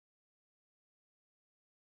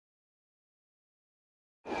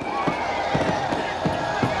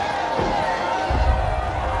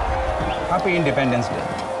Happy Independence Day.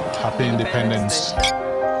 Happy Independence.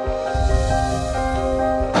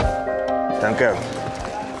 Thank you.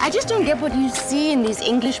 I just don't get what you see in these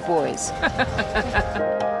English boys.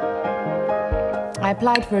 I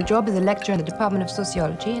applied for a job as a lecturer in the Department of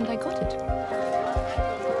Sociology, and I got it.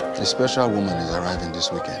 A special woman is arriving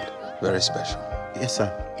this weekend. Very special. Yes,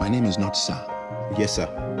 sir. My name is not Sir. Yes, sir.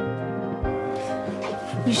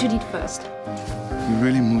 You should eat first. You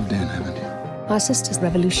really moved in, haven't you? Our sister's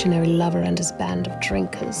revolutionary lover and his band of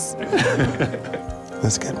drinkers.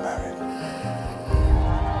 Let's get married.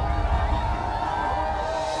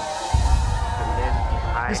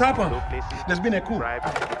 What's happened? There's been a coup.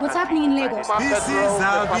 What's happening in Lagos? This is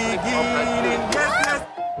our beginning. Yes.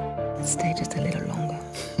 The stage is a little longer.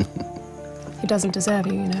 He doesn't deserve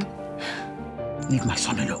you, you know. Leave my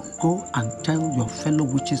son alone. Go and tell your fellow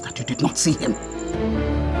witches that you did not see him.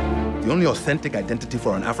 The only authentic identity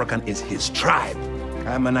for an African is his tribe.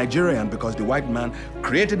 I'm a Nigerian because the white man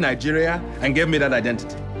created Nigeria and gave me that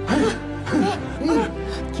identity.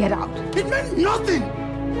 Get out. It meant nothing.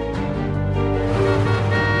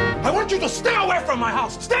 I want you to stay away from my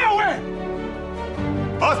house. Stay away!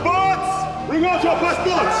 Passports! Bring out your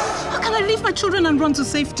passports! How can I leave my children and run to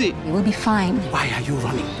safety? You will be fine. Why are you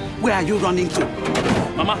running? Where are you running to?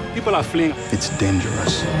 Mama, people are fleeing. It's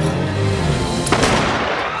dangerous.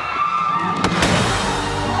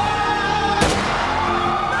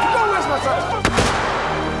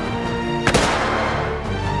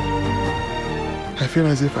 I feel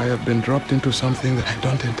as if I have been dropped into something that I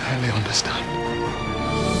don't entirely understand.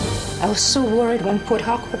 I was so worried when Port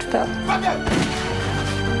Harcourt fell.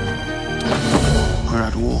 We're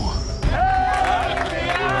at war.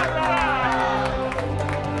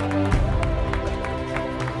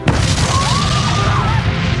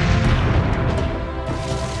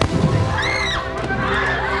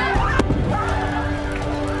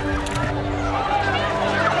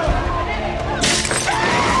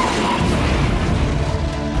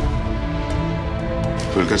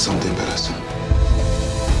 We'll get something better soon.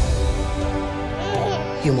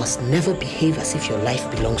 You must never behave as if your life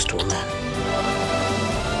belongs to a man.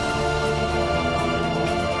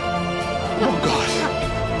 Oh, God.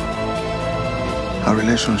 Our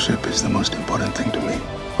relationship is the most important thing to me.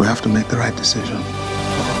 We have to make the right decision.